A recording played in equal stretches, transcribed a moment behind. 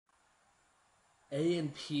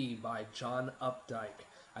A&P by John Updike.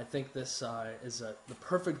 I think this is the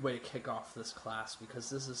perfect way to kick off this class because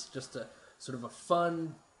this is just a sort of a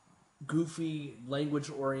fun, goofy,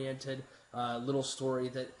 language-oriented little story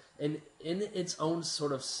that, in its own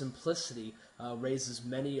sort of simplicity, raises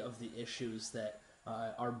many of the issues that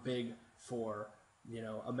are big for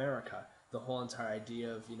America. The whole entire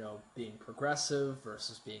idea of being progressive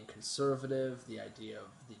versus being conservative, the idea of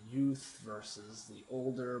the youth versus the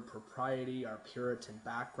older, propriety, our Puritan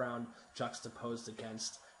background juxtaposed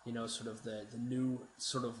against sort of the new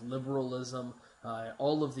sort of liberalism.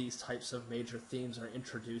 All of these types of major themes are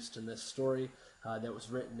introduced in this story that was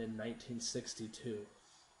written in 1962.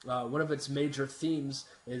 One of its major themes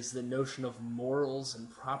is the notion of morals and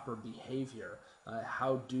proper behavior.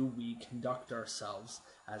 How do we conduct ourselves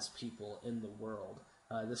as people in the world?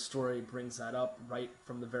 This story brings that up right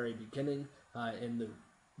from the very beginning in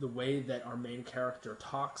the way that our main character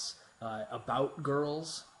talks about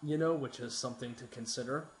girls, which is something to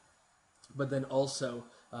consider. But then also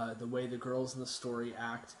the way the girls in the story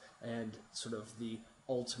act and sort of the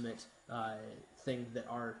ultimate thing that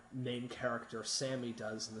our main character Sammy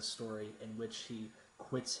does in the story, in which he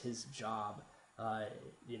quits his job,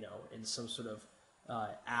 in some sort of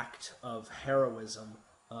act of heroism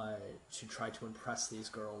to try to impress these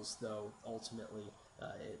girls, though ultimately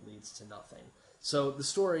it leads to nothing. So the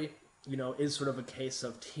story, is sort of a case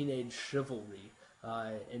of teenage chivalry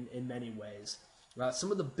in many ways.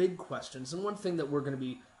 Some of the big questions, and one thing that we're going to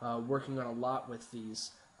be working on a lot with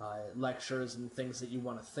these lectures and things that you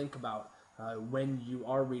want to think about when you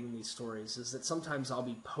are reading these stories, is that sometimes I'll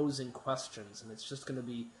be posing questions, and it's just going to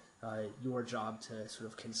be your job to sort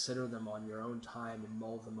of consider them on your own time and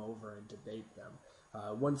mull them over and debate them.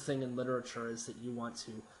 One thing in literature is that you want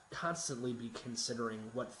to constantly be considering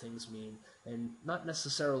what things mean and not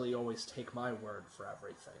necessarily always take my word for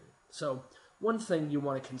everything. So one thing you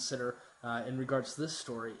want to consider in regards to this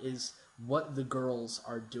story is what the girls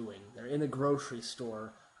are doing. They're in a grocery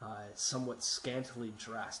store, somewhat scantily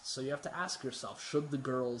dressed. So you have to ask yourself, should the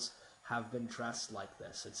girls have been dressed like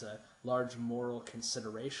this? It's a large moral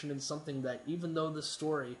consideration and something that, even though the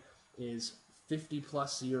story is 50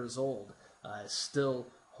 plus years old, still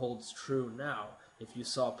holds true now. If you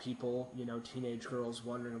saw people, teenage girls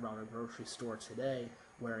wandering around a grocery store today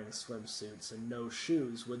wearing swimsuits and no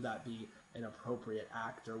shoes, would that be an appropriate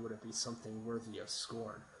act, or would it be something worthy of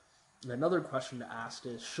scorn? And another question to ask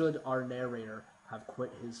is, should our narrator have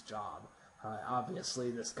quit his job?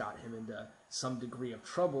 Obviously, this got him into some degree of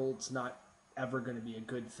trouble. It's not ever going to be a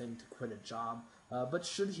good thing to quit a job, but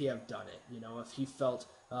should he have done it? If he felt,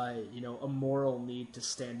 a moral need to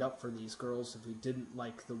stand up for these girls, if he didn't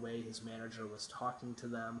like the way his manager was talking to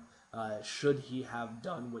them, should he have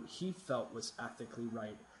done what he felt was ethically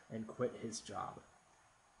right and quit his job?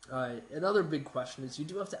 Another big question is, you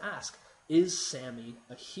do have to ask, is Sammy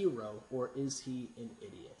a hero or is he an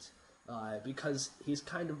idiot? Because he's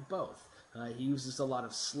kind of both. He uses a lot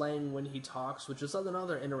of slang when he talks, which is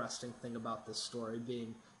another interesting thing about this story,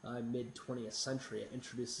 being mid-20th century. It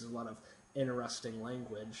introduces a lot of interesting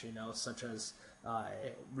language, such as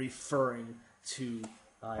referring to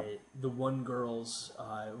the one girl's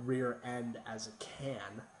rear end as a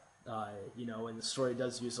can, and the story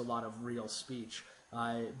does use a lot of real speech.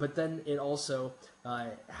 But then it also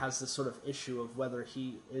has this sort of issue of whether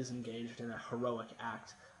he is engaged in a heroic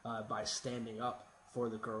act by standing up for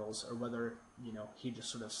the girls, or whether he just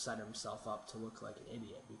sort of set himself up to look like an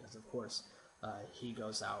idiot, because of course he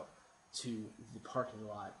goes out to the parking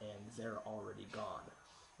lot and they're already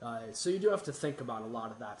gone. So you do have to think about a lot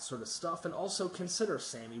of that sort of stuff, and also consider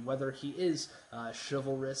Sammy, whether he is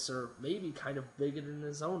chivalrous or maybe kind of bigoted in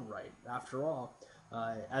his own right. After all,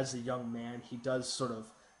 as a young man, he does sort of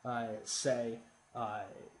say,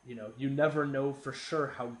 you never know for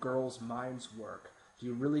sure how girls' minds work. Do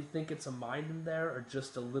you really think it's a mind in there, or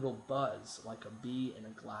just a little buzz, like a bee in a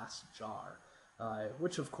glass jar?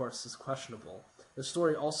 Which, of course, is questionable. The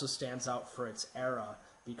story also stands out for its era,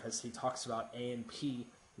 because he talks about A&P,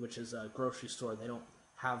 which is a grocery store they don't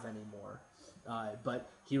have anymore. But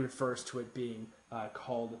he refers to it being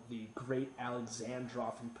called the Great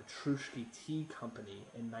Alexandrov and Petrushki Tea Company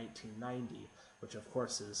in 1990, which, of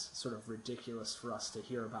course, is sort of ridiculous for us to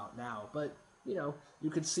hear about now. But you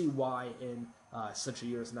could see why in such a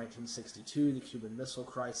year as 1962, the Cuban Missile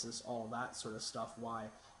Crisis, all that sort of stuff, why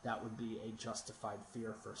that would be a justified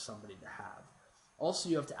fear for somebody to have. Also,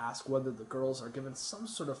 you have to ask whether the girls are given some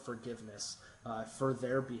sort of forgiveness for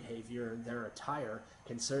their behavior and their attire,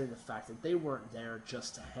 considering the fact that they weren't there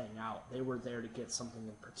just to hang out. They were there to get something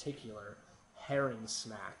in particular, herring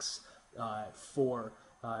smacks, for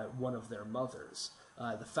one of their mothers.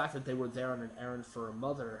 the fact that they were there on an errand for a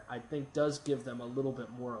mother, I think, does give them a little bit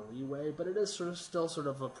more leeway, but it is still sort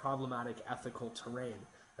of a problematic ethical terrain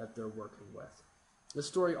that they're working with. The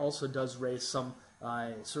story also does raise some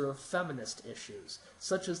sort of feminist issues,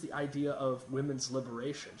 such as the idea of women's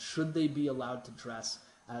liberation. Should they be allowed to dress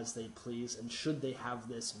as they please, and should they have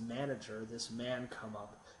this manager, this man, come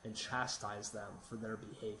up and chastise them for their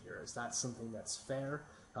behavior? Is that something that's fair?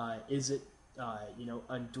 Is it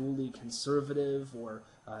unduly conservative or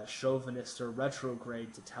chauvinist or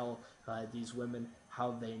retrograde to tell these women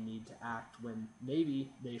how they need to act when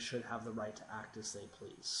maybe they should have the right to act as they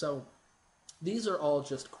please? So these are all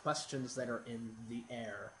just questions that are in the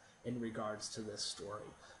air in regards to this story.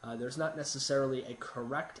 There's not necessarily a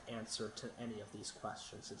correct answer to any of these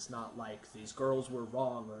questions. It's not like these girls were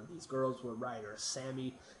wrong or these girls were right, or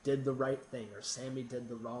Sammy did the right thing or Sammy did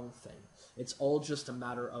the wrong thing. It's all just a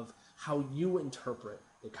matter of how you interpret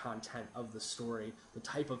the content of the story, the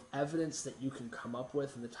type of evidence that you can come up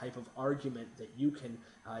with, and the type of argument that you can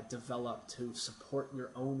develop to support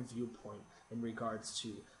your own viewpoint in regards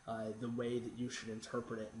to the way that you should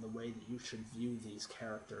interpret it and the way that you should view these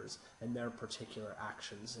characters and their particular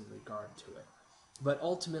actions in regard to it. But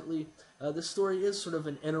ultimately, the story is sort of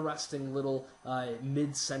an interesting little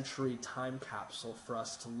mid-century time capsule for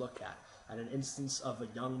us to look at an instance of a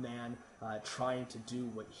young man trying to do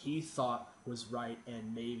what he thought was right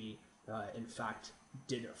and maybe, in fact,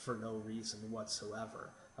 did it for no reason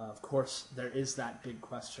whatsoever. Of course, there is that big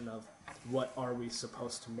question of what are we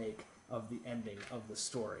supposed to make of the ending of the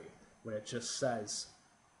story, where it just says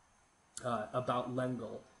about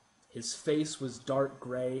Lengel, his face was dark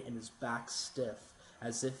gray and his back stiff,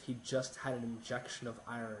 as if he just had an injection of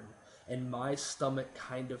iron, and my stomach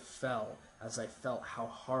kind of fell as I felt how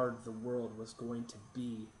hard the world was going to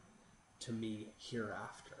be to me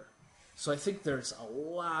hereafter. So I think there's a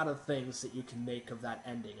lot of things that you can make of that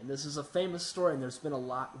ending, and this is a famous story and there's been a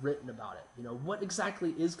lot written about it. You know, what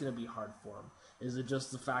exactly is going to be hard for him? Is it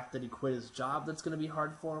just the fact that he quit his job that's going to be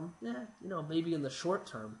hard for him? Yeah, maybe in the short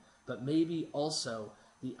term, but maybe also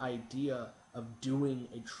the idea of doing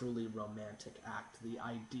a truly romantic act, the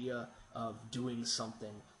idea of doing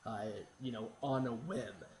something, on a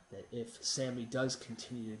whim. That if Sammy does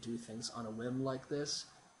continue to do things on a whim like this,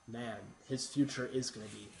 man, his future is going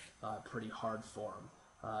to be pretty hard for him.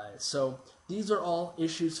 So these are all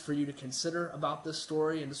issues for you to consider about this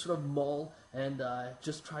story and to sort of mull and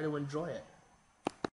just try to enjoy it.